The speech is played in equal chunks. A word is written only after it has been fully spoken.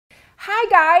Hi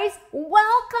guys,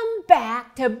 welcome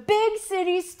back to Big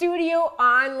City Studio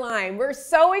Online. We're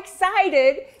so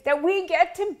excited that we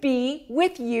get to be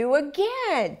with you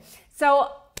again.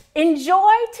 So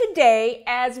enjoy today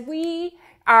as we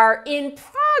are in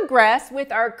progress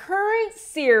with our current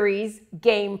series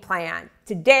game plan.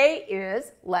 Today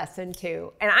is lesson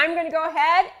 2, and I'm going to go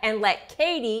ahead and let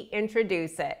Katie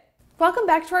introduce it. Welcome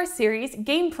back to our series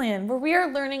Game Plan, where we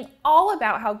are learning all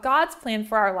about how God's plan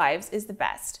for our lives is the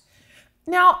best.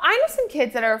 Now, I know some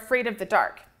kids that are afraid of the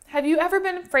dark. Have you ever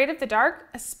been afraid of the dark,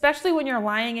 especially when you're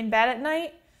lying in bed at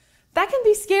night? That can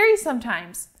be scary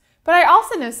sometimes. But I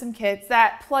also know some kids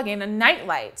that plug in a night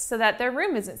light so that their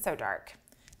room isn't so dark.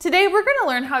 Today, we're going to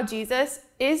learn how Jesus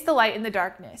is the light in the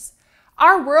darkness.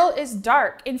 Our world is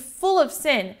dark and full of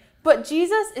sin, but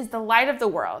Jesus is the light of the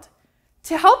world.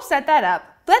 To help set that up,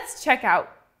 let's check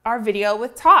out our video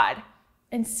with Todd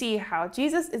and see how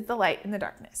Jesus is the light in the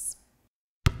darkness.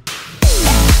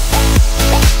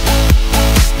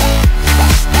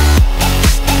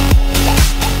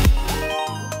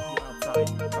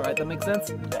 All right, that makes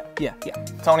sense? Yeah.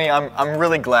 Tony, I'm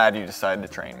really glad you decided to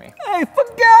train me. Hey,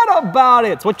 forget about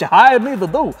it. It's what you hired me to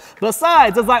do.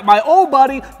 Besides, it's like my old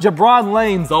buddy, Jabron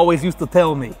Lames, always used to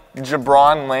tell me.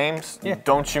 Jabron Lames? Yeah.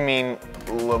 Don't you mean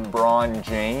LeBron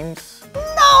James?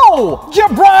 No!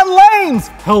 Jabron Lames!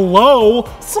 Hello?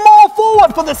 Small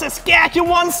forward for the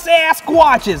Saskatchewan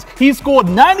Sasquatches. He scored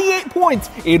 98 points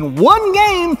in one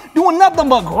game doing nothing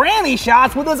but granny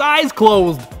shots with his eyes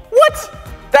closed. What?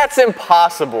 That's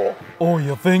impossible. Oh,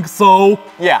 you think so?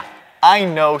 Yeah, I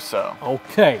know so.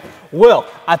 Okay, well,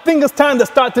 I think it's time to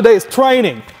start today's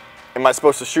training. Am I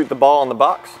supposed to shoot the ball in the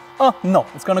box? No,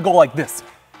 it's gonna go like this.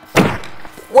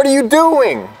 What are you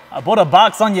doing? I put a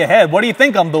box on your head. What do you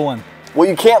think I'm doing? Well,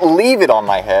 you can't leave it on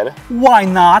my head. Why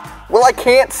not? Well, I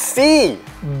can't see.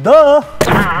 Duh!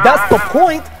 That's the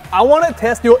point. I want to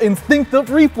test your instinctive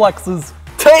reflexes.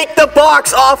 Take the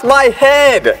box off my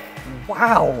head!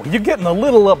 Wow, you're getting a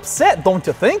little upset, don't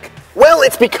you think? Well,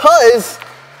 it's because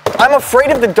I'm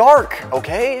afraid of the dark,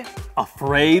 okay?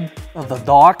 Afraid of the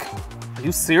dark? Are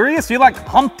you serious? You're like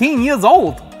umpteen years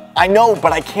old. I know,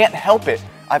 but I can't help it.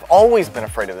 I've always been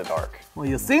afraid of the dark. Well,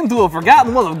 you seem to have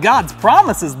forgotten one of God's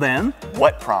promises then.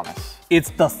 What promise? It's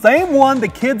the same one the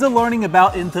kids are learning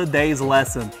about in today's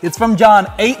lesson. It's from John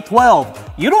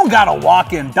 8:12. You don't gotta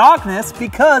walk in darkness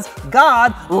because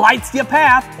God lights your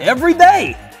path every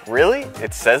day. Really?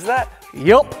 It says that?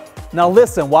 Yup. Now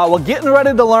listen, while we're getting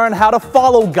ready to learn how to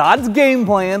follow God's game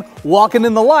plan, walking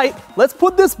in the light, let's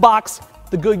put this box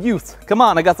to good use. Come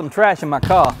on, I got some trash in my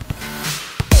car.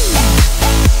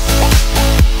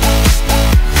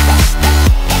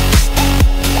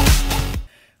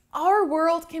 Our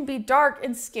world can be dark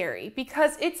and scary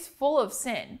because it's full of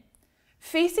sin.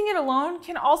 Facing it alone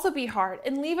can also be hard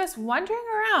and leave us wandering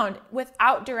around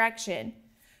without direction.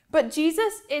 But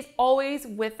Jesus is always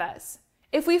with us.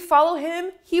 If we follow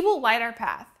him, he will light our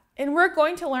path. And we're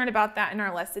going to learn about that in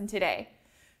our lesson today.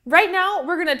 Right now,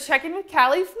 we're going to check in with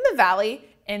Callie from the Valley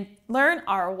and learn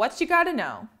our What You Gotta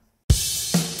Know.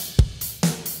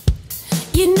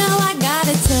 You know I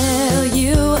gotta tell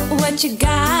you what you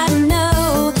gotta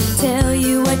know. Tell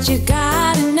you what you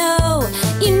gotta know.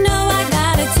 You know I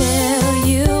gotta tell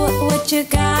you what you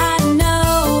gotta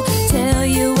know. Tell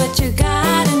you what you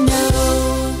gotta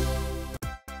know.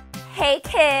 Hey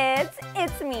kids,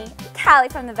 it's me, Callie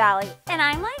from the Valley, and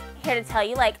I'm here to tell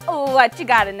you what you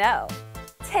gotta know.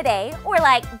 Today, we're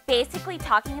basically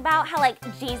talking about how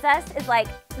Jesus is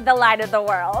the light of the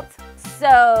world.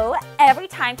 So every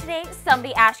time today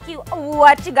somebody asks you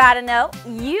what you gotta know,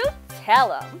 you tell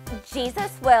them,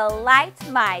 Jesus will light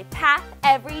my path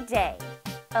every day.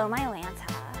 Oh my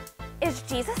Lanta, is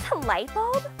Jesus a light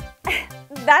bulb?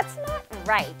 That's not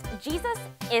right. Jesus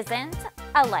isn't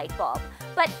a light bulb,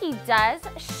 but he does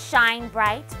shine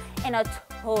bright in a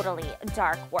totally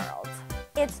dark world.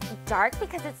 It's dark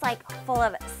because it's full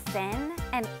of sin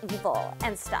and evil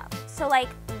and stuff. So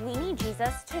we need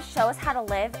Jesus to show us how to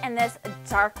live in this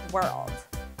dark world.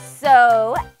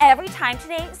 So every time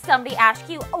today somebody asks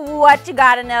you what you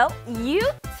gotta know, you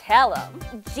tell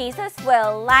them, Jesus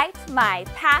will light my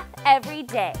path every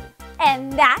day.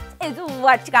 And that is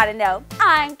what you gotta know.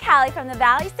 I'm Callie from the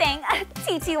Valley saying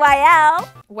TTYL.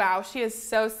 Wow, she is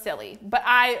so silly. But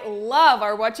I love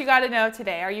our What You Gotta Know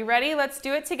today. Are you ready? Let's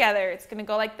do it together. It's gonna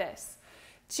go like this.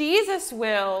 Jesus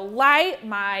will light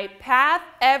my path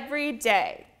every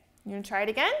day. You gonna try it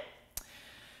again?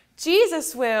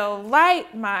 Jesus will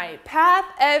light my path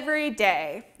every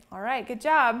day. All right, good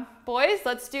job. Boys,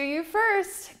 let's do you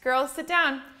first. Girls, sit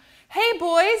down. Hey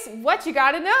boys, what you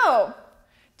gotta know?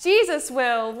 Jesus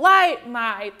will light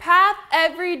my path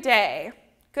every day.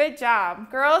 Good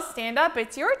job. Girls, stand up.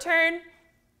 It's your turn.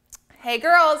 Hey,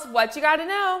 girls, what you got to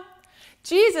know?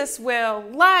 Jesus will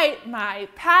light my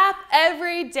path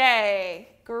every day.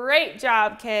 Great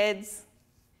job, kids.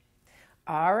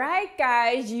 All right,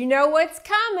 guys, you know what's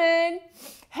coming.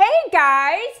 Hey,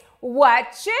 guys,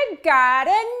 what you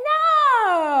gotta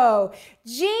know?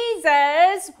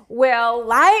 Jesus will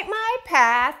light my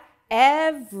path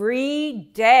every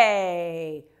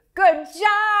day. Good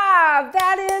job.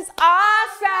 That is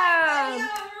awesome.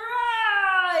 All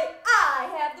right. I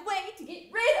have the way to get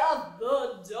rid of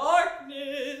the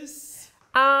darkness.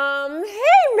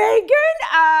 Hey, Megan,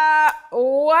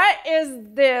 what is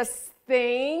this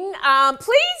thing?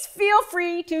 Please feel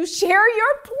free to share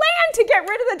your plan to get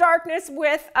rid of the darkness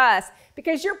with us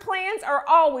because your plans are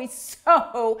always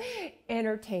so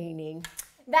entertaining.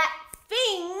 That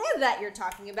thing that you're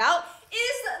talking about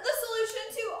is the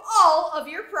solution to all of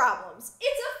your problems.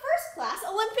 It's a first-class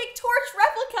Olympic torch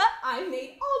replica I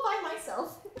made all by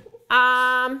myself.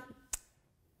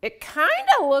 It kind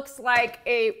of looks like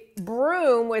a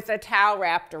broom with a towel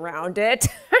wrapped around it.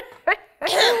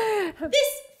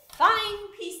 This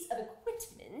fine piece of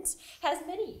equipment has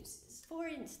many uses. For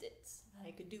instance,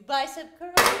 I could do bicep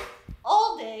curls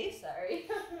all day. Sorry,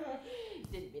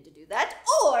 didn't mean to do that.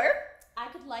 Or I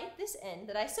could light this end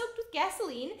that I soaked with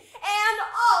gasoline and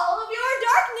all of your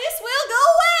darkness will go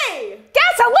away.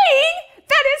 Gasoline?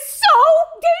 That is so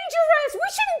dangerous. We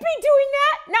shouldn't be doing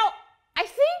that. Now, I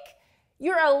think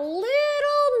you're a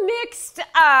little mixed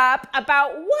up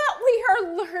about what we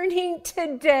are learning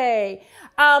today.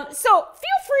 So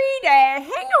feel free to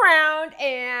hang around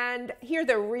and hear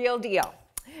the real deal.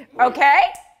 Okay?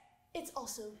 It's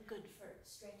also good for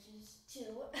stretches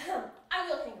too. I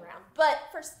will hang around, but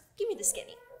first, give me the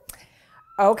skinny.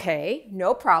 Okay,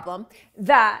 no problem.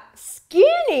 The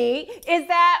skinny is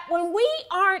that when we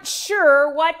aren't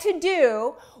sure what to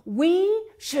do, we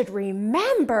should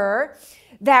remember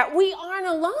that we aren't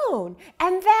alone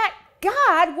and that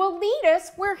God will lead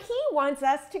us where He wants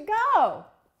us to go.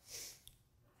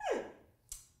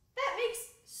 That makes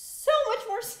so much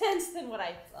more sense than what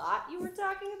I thought you were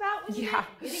talking about when you meant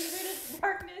getting rid of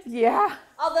darkness. Yeah.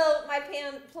 Although my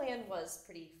plan was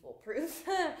pretty foolproof.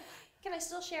 Can I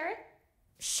still share it?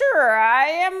 Sure, I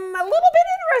am a little bit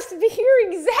interested to hear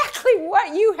exactly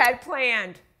what you had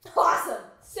planned. Awesome.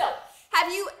 So,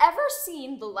 have you ever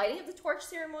seen the lighting of the torch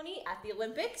ceremony at the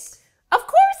Olympics? Of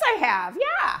course I have,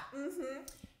 yeah.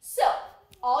 So,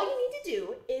 all you need to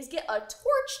do is get a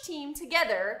torch team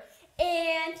together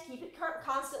and keep it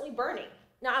constantly burning.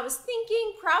 Now, I was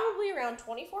thinking probably around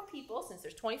 24 people, since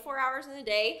there's 24 hours in a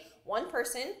day, one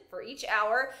person for each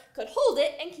hour could hold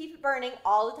it and keep it burning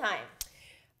all the time.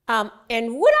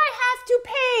 And would I have to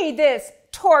pay this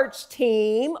torch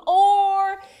team,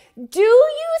 or do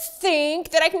you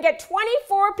think that I can get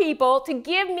 24 people to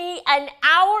give me an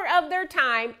hour of their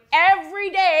time every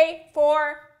day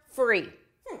for free?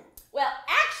 Well,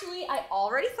 actually, I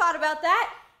already thought about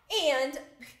that, and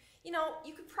you know,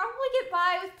 you could probably get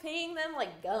by with paying them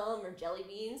like gum or jelly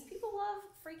beans. People love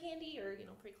free candy, or you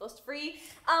know, pretty close to free.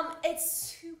 It's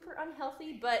super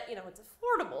unhealthy, but you know, it's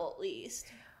affordable at least.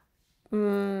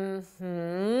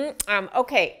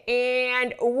 Okay,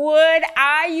 and would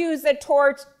I use the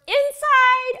torch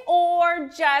inside or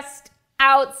just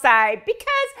outside?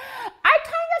 Because I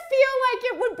kind of feel like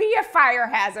it would be a fire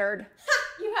hazard.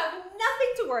 You have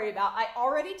nothing to worry about. I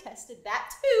already tested that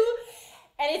too,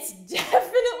 and it's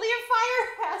definitely a fire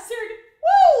hazard.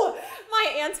 Woo! My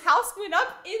aunt's house went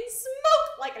up in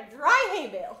smoke like a dry hay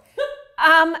bale.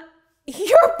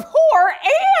 Your poor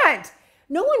aunt!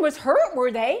 No one was hurt,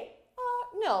 were they?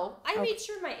 No, I made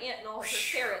sure my aunt and all of her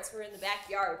parrots were in the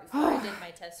backyard before I did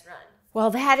my test run. Well,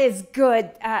 that is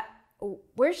good.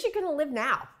 Where's she gonna live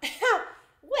now?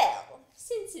 Well,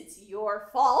 since it's your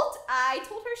fault, I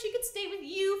told her she could stay with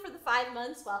you for the 5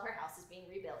 months while her house is being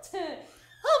rebuilt.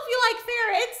 Hope you like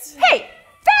ferrets. Hey,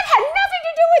 that had nothing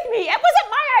to do with me. It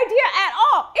wasn't my idea at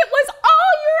all. It was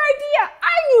all your idea.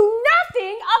 I knew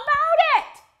nothing about it.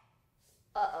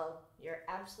 Uh-oh, you're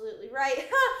absolutely right.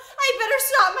 I better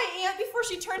stop my aunt before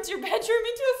she turns your bedroom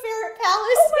into a ferret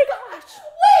palace. Oh my gosh.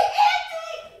 Wait,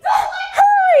 Auntie! Don't let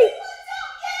Hurry!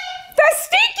 don't get The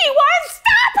stinky one,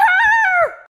 stop her!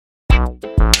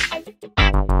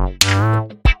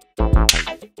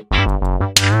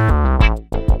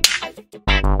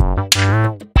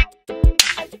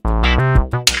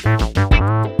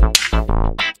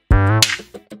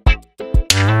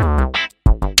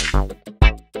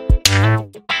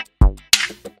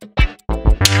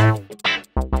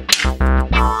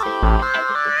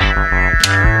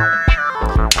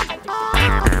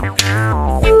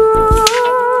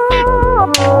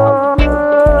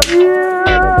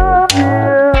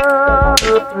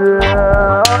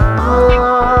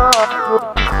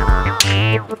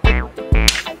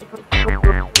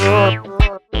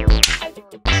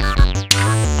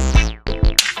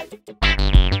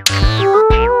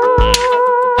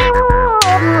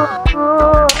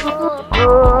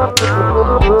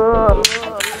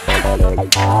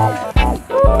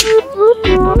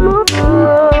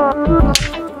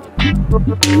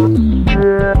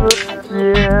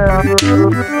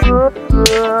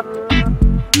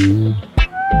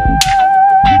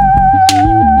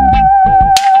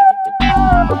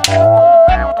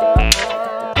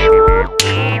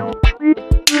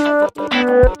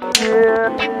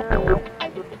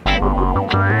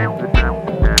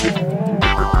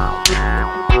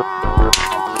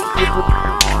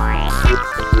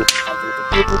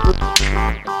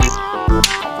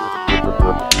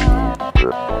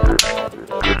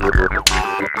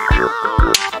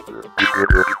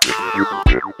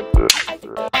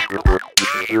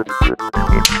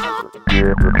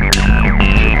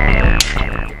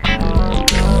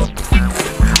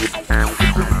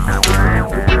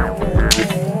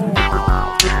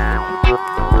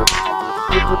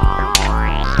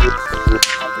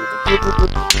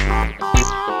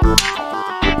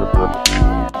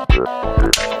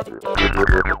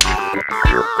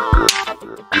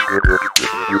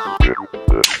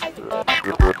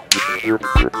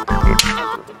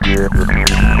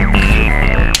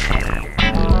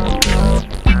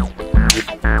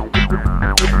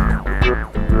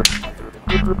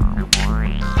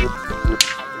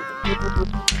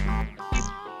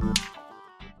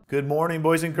 Good morning,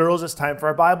 boys and girls. It's time for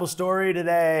our Bible story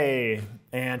today.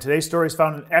 And today's story is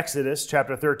found in Exodus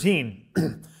chapter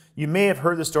 13. You may have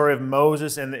heard the story of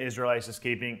Moses and the Israelites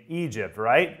escaping Egypt,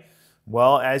 right?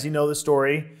 Well, as you know the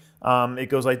story, it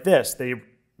goes like this. They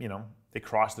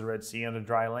crossed the Red Sea on a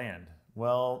dry land.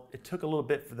 Well, it took a little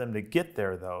bit for them to get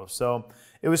there, though. So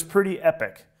it was pretty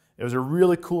epic. It was a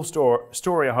really cool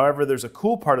story. However, there's a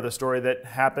cool part of the story that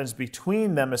happens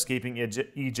between them escaping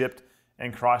Egypt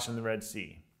and crossing the Red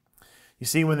Sea. You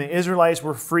see, when the Israelites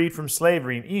were freed from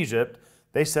slavery in Egypt,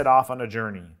 they set off on a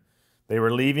journey. They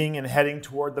were leaving and heading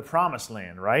toward the Promised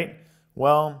Land, right?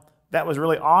 Well, that was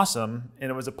really awesome, and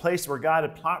it was a place where God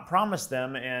had promised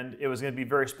them, and it was going to be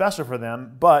very special for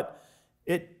them, but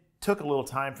it took a little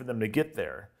time for them to get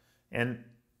there. And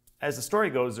as the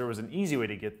story goes, there was an easy way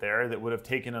to get there that would have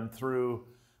taken them through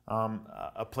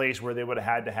a place where they would have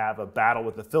had to have a battle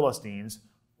with the Philistines,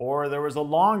 or there was a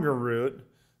longer route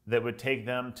that would take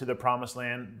them to the Promised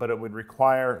Land, but it would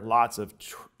require lots of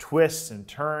twists and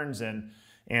turns and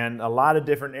a lot of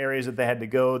different areas that they had to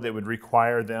go that would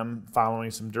require them following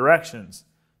some directions.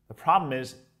 The problem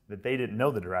is that they didn't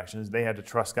know the directions. They had to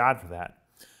trust God for that.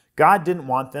 God didn't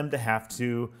want them to have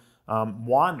to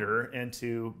wander and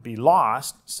to be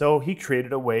lost, so he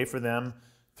created a way for them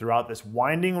throughout this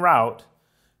winding route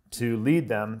to lead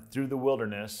them through the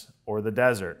wilderness or the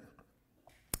desert.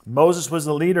 Moses was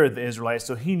the leader of the Israelites,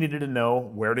 so he needed to know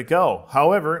where to go.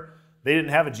 However, they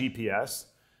didn't have a GPS.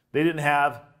 They didn't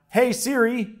have, hey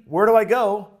Siri, where do I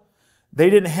go? They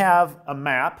didn't have a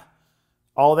map.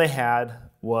 All they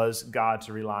had was God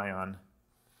to rely on.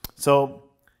 So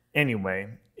anyway,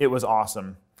 it was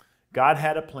awesome. God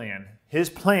had a plan. His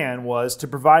plan was to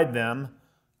provide them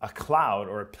a cloud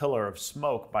or a pillar of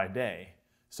smoke by day.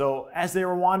 So as they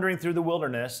were wandering through the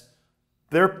wilderness,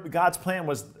 God's plan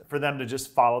was for them to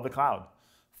just follow the cloud,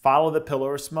 follow the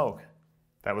pillar of smoke.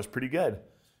 That was pretty good.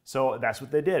 So that's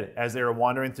what they did. As they were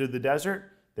wandering through the desert,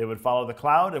 they would follow the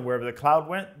cloud, and wherever the cloud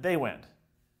went, they went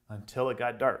until it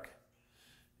got dark.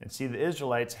 And see, the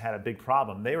Israelites had a big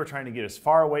problem. They were trying to get as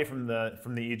far away from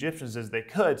the Egyptians as they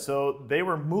could, so they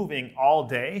were moving all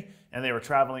day, and they were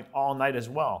traveling all night as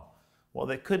well. Well,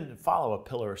 they couldn't follow a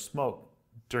pillar of smoke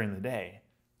during the day.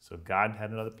 So God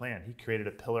had another plan. He created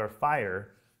a pillar of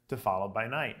fire to follow by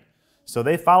night. So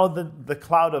they followed the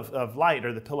cloud of light,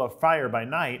 or the pillar of fire by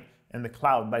night, and the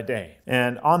cloud by day.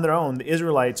 And on their own, the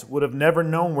Israelites would have never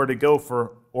known where to go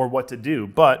or what to do,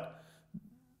 but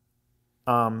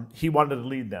he wanted to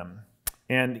lead them.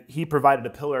 And he provided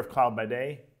a pillar of cloud by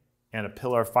day and a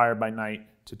pillar of fire by night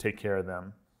to take care of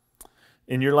them.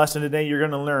 In your lesson today, you're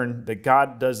going to learn that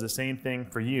God does the same thing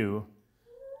for you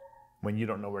when you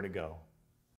don't know where to go.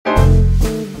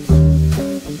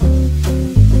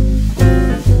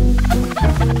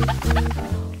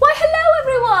 Why, hello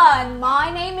everyone!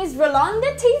 My name is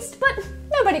Rolanda Teast, but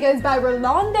nobody goes by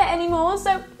Rolanda anymore,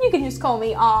 so you can just call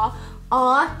me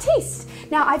Artiste.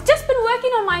 Now, I've just been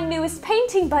working on my newest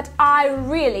painting, but I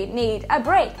really need a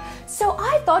break. So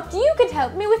I thought you could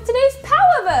help me with today's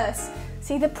power verse.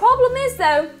 See, the problem is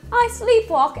though, I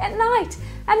sleepwalk at night.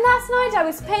 And last night I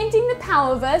was painting the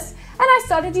power verse and I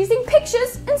started using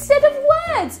pictures instead of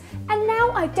words. And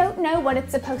now I don't know what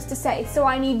it's supposed to say, so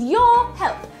I need your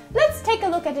help. Let's take a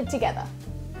look at it together.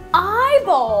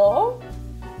 eyeball.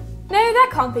 No, that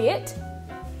can't be it.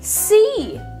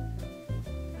 C.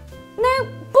 No,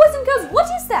 boys and girls, what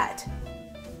is that?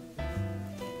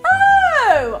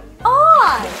 Oh,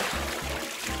 eye.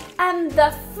 And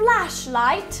the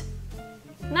flashlight.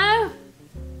 No,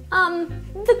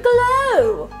 the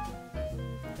glow.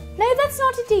 No, that's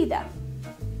not it either.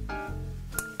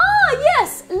 Ah,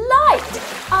 yes, light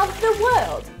of the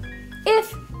world.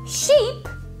 If sheep,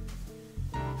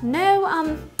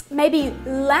 no, maybe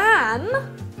lamb.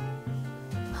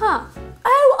 Huh.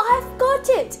 Oh, I've got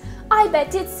it. I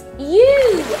bet it's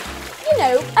you. You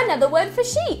know, another word for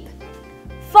sheep.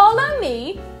 Follow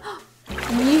me.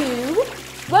 You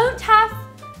won't have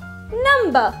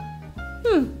number.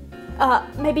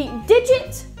 Maybe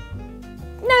digit?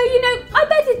 No, you know, I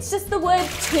bet it's just the word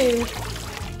two.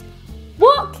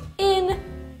 Walk in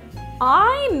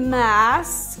eye maskness.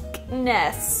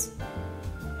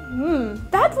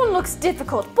 That one looks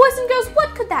difficult. Boys and girls,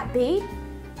 what could that be?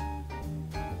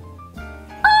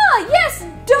 Ah, yes,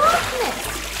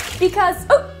 darkness. Because,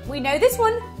 we know this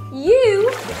one.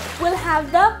 You will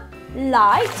have the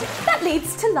light that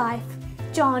leads to life.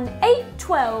 John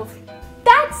 8:12.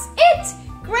 That's it.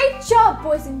 Great job,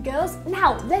 boys and girls.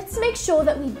 Now, let's make sure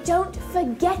that we don't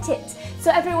forget it.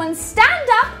 So everyone stand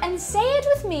up and say it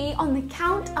with me on the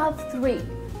count of 3.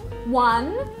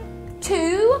 1,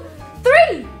 2,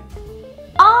 3.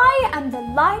 I am the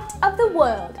light of the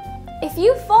world. If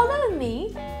you follow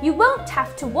me, you won't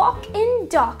have to walk in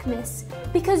darkness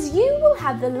because you will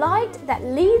have the light that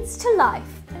leads to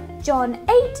life. John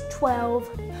 8:12.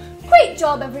 Great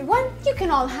job, everyone. You can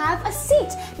all have a seat.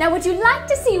 Now, would you like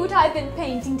to see what I've been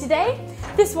painting today?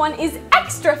 This one is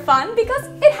extra fun because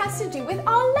it has to do with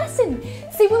our lesson.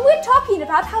 See, when we're talking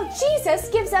about how Jesus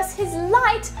gives us his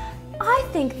light, I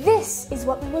think this is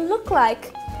what we will look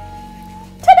like.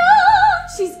 Ta-da!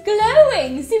 She's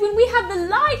glowing. See, when we have the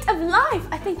light of life,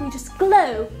 I think we just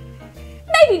glow.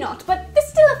 Maybe not, but it's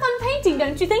still a fun painting,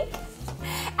 don't you think?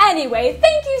 Anyway,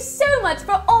 thank you so much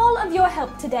for all of your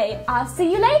help today. I'll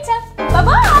see you later.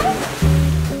 Bye-bye.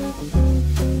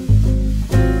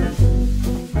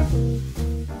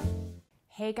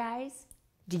 Hey guys,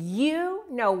 do you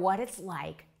know what it's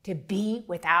like to be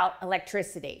without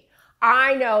electricity?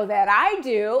 I know that I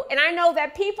do, and I know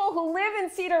that people who live in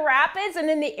Cedar Rapids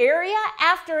and in the area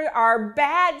after our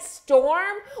bad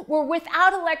storm were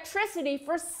without electricity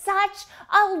for such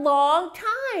a long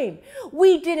time.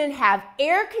 We didn't have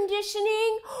air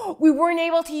conditioning, we weren't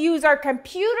able to use our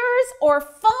computers or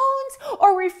phones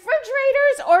or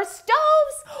refrigerators or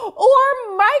stoves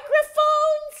or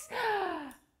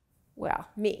microphones. Well,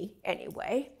 me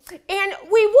anyway. And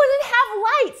we wouldn't have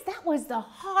lights. That was the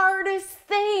hardest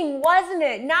thing, wasn't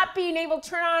it? Not being able to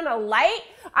turn on a light.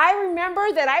 I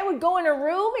remember that I would go in a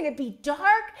room and it'd be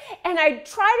dark and I'd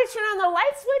try to turn on the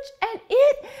light switch and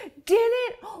it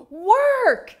didn't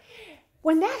work.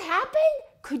 When that happened,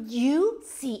 could you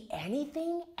see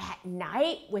anything at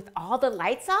night with all the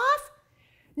lights off?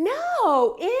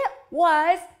 No, it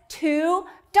was too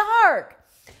dark.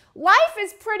 Life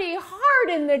is pretty hard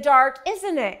in the dark,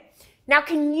 isn't it? Now,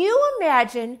 can you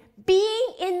imagine being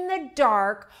in the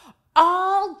dark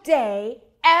all day,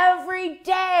 every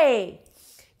day?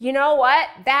 You know what?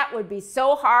 That would be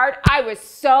so hard. I was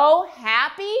so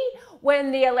happy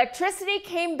when the electricity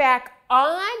came back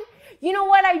on. You know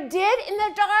what I did in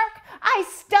the dark? I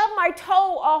stubbed my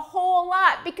toe a whole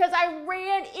lot because I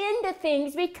ran into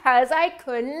things because I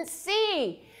couldn't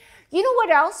see. You know what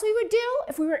else we would do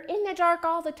if we were in the dark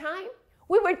all the time?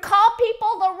 We would call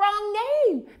people the wrong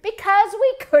name because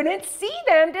we couldn't see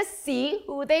them to see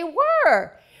who they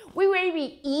were. We would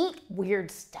maybe eat weird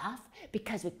stuff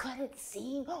because we couldn't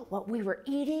see what we were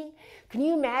eating. Can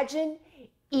you imagine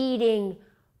eating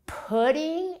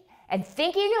pudding and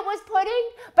thinking it was pudding,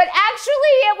 but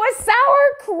actually it was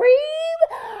sour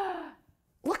cream?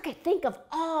 Think of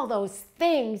all those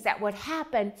things that would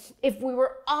happen if we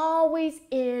were always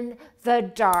in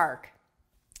the dark.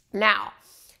 Now,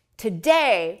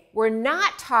 today, we're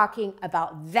not talking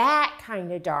about that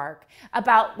kind of dark,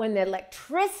 about when the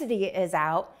electricity is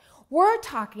out. We're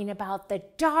talking about the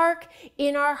dark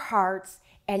in our hearts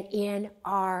and in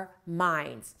our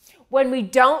minds. When we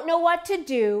don't know what to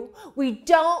do, we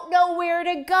don't know where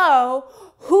to go,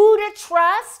 who to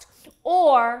trust,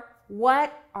 or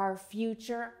what our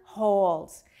future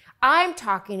holds. I'm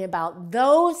talking about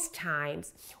those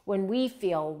times when we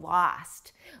feel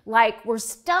lost, like we're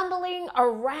stumbling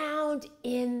around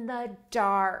in the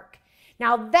dark.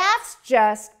 Now, that's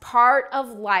just part of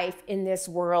life in this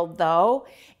world, though,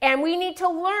 and we need to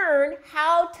learn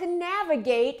how to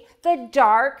navigate the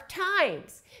dark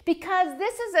times because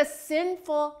this is a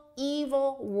sinful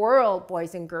evil world,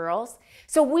 boys and girls.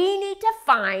 So we need to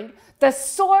find the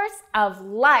source of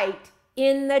light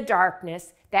in the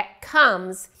darkness that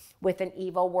comes with an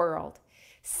evil world.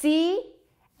 See,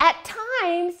 at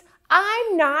times,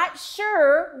 I'm not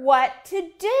sure what to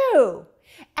do.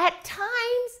 At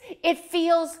times, it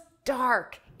feels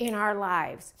dark in our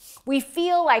lives. We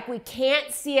feel like we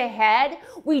can't see ahead.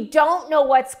 We don't know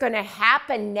what's going to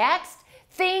happen next.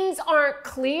 Things aren't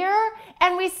clear,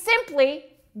 and we simply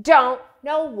don't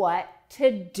know what to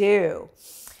do.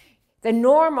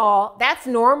 That's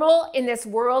normal in this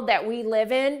world that we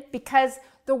live in, because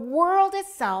the world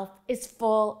itself is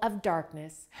full of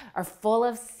darkness, or full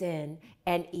of sin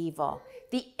and evil.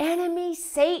 The enemy,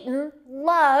 Satan,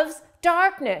 loves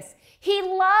darkness. He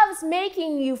loves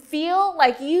making you feel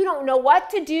like you don't know what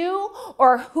to do,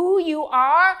 or who you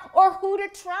are, or who to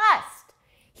trust.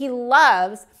 He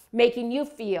loves making you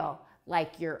feel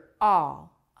like you're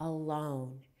all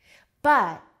alone.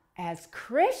 But as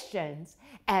Christians,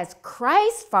 as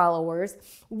Christ followers,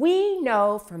 we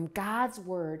know from God's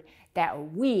word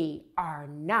that we are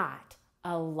not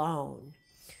alone.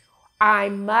 I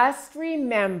must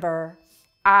remember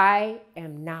I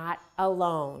am not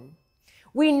alone.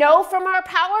 We know from our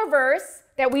power verse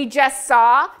that we just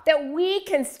saw that we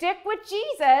can stick with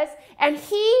Jesus and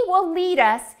he will lead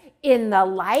us in the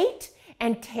light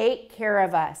and take care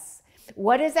of us.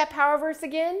 What is that power verse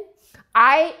again?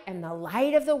 I am the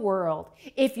light of the world.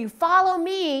 If you follow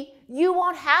me, you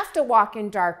won't have to walk in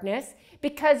darkness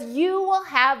because you will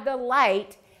have the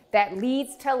light that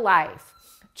leads to life.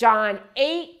 John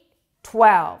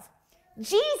 8:12.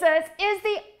 Jesus is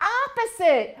the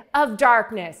opposite of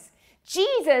darkness.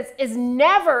 Jesus is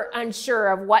never unsure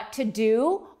of what to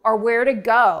do or where to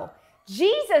go.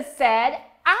 Jesus said,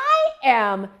 I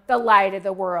am the light of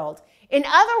the world. In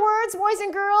other words, boys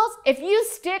and girls, if you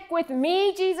stick with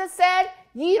me, Jesus said,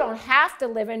 you don't have to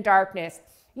live in darkness.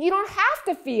 You don't have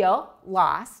to feel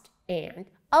lost and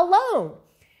alone.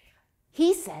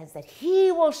 He says that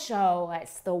he will show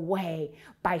us the way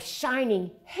by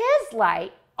shining his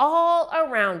light all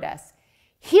around us.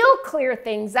 He'll clear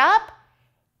things up.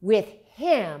 With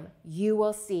him, you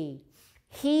will see.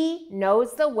 He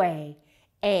knows the way,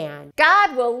 and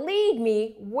God will lead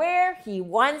me where he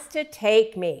wants to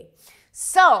take me.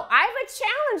 So I have a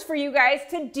challenge for you guys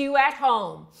to do at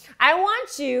home. I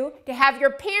want you to have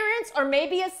your parents or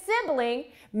maybe a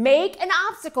sibling make an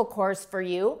obstacle course for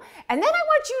you. And then I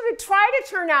want you to try to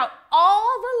turn out all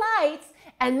the lights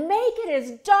and make it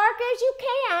as dark as you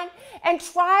can and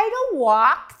try to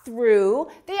walk through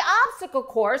the obstacle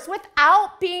course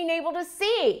without being able to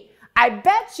see. I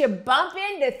bet you bump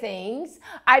into things.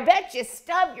 I bet you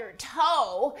stub your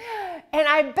toe. And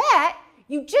I bet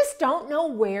you just don't know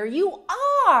where you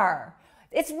are.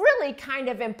 It's really kind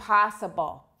of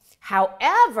impossible.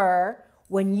 However,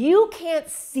 when you can't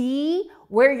see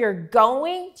where you're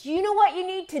going, do you know what you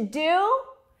need to do?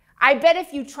 I bet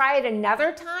if you try it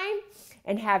another time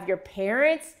and have your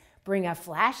parents bring a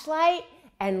flashlight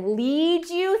and lead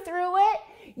you through it,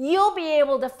 you'll be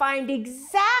able to find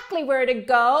exactly where to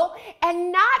go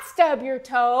and not stub your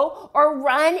toe or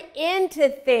run into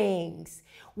things.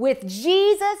 With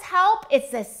Jesus' help,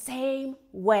 it's the same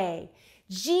way.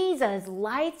 Jesus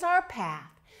lights our path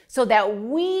so that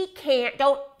we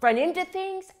don't run into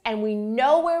things and we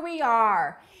know where we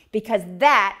are, because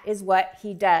that is what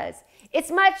he does.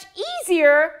 It's much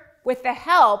easier with the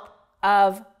help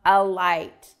of a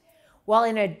light. Well,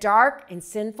 in a dark and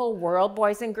sinful world,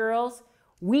 boys and girls,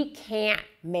 we can't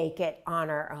make it on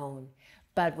our own.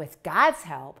 But with God's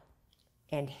help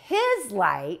and his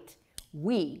light,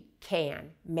 we can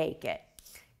make it.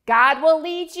 God will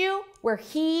lead you where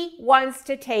he wants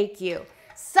to take you.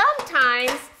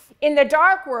 Sometimes in the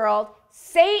dark world,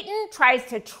 Satan tries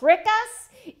to trick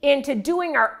us into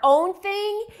doing our own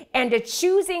thing and to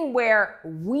choosing where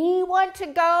we want to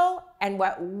go and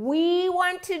what we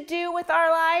want to do with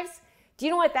our lives. Do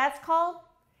you know what that's called?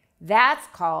 That's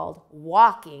called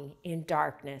walking in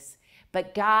darkness.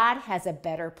 But God has a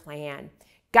better plan.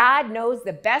 God knows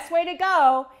the best way to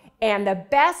go and the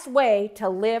best way to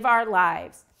live our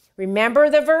lives.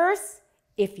 Remember the verse?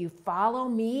 If you follow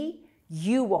me,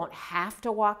 you won't have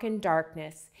to walk in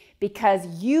darkness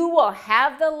because you will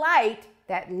have the light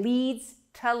that leads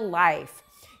to life.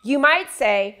 You might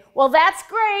say, well, that's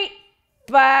great,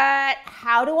 but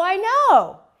how do I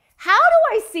know? How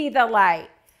do I see the light?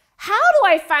 How do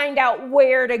I find out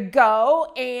where to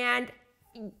go and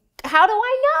how do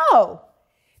I know?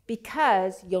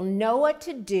 Because you'll know what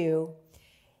to do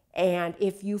and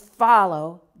if you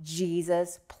follow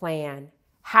Jesus' plan.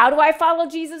 How do I follow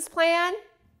Jesus' plan?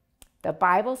 The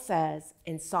Bible says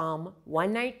in Psalm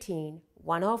 119,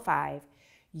 105.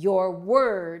 Your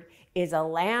word is a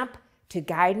lamp to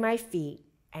guide my feet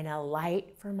and a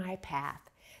light for my path.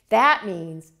 That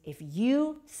means if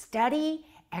you study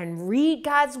and read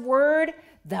God's word,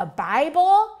 the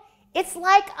Bible, it's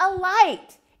like a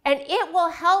light, and it will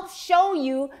help show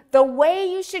you the way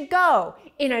you should go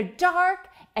in a dark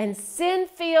and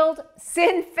sin-filled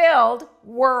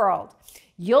world.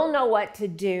 You'll know what to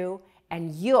do,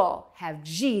 and you'll have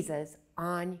Jesus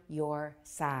on your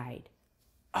side.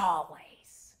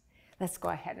 Always. Let's go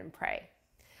ahead and pray.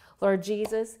 Lord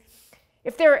Jesus,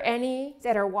 if there are any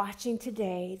that are watching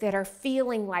today that are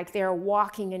feeling like they're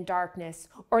walking in darkness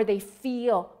or they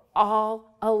feel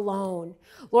all alone,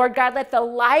 Lord God, let the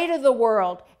light of the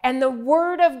world and the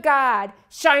word of God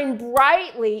shine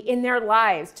brightly in their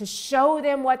lives to show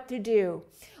them what to do.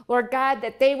 Lord God,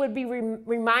 that they would be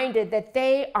reminded that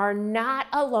they are not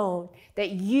alone,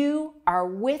 that you are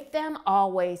with them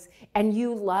always and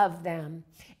you love them,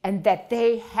 and that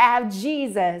they have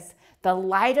Jesus, the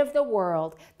light of the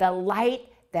world, the light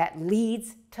that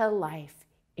leads to life.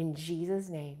 In Jesus'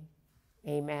 name,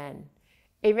 amen.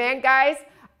 Amen, guys.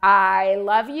 I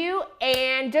love you.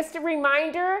 And just a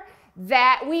reminder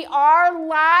that we are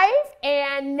live,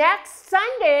 and next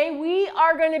Sunday we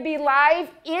are going to be live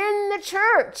in the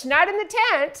church, not in the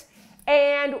tent.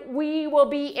 And we will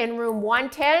be in room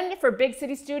 110 for Big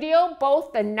City Studio,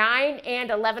 both the 9 and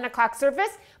 11 o'clock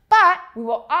service. But we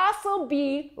will also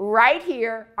be right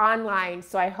here online.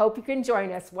 So I hope you can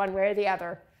join us one way or the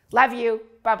other. Love you.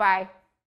 Bye-bye.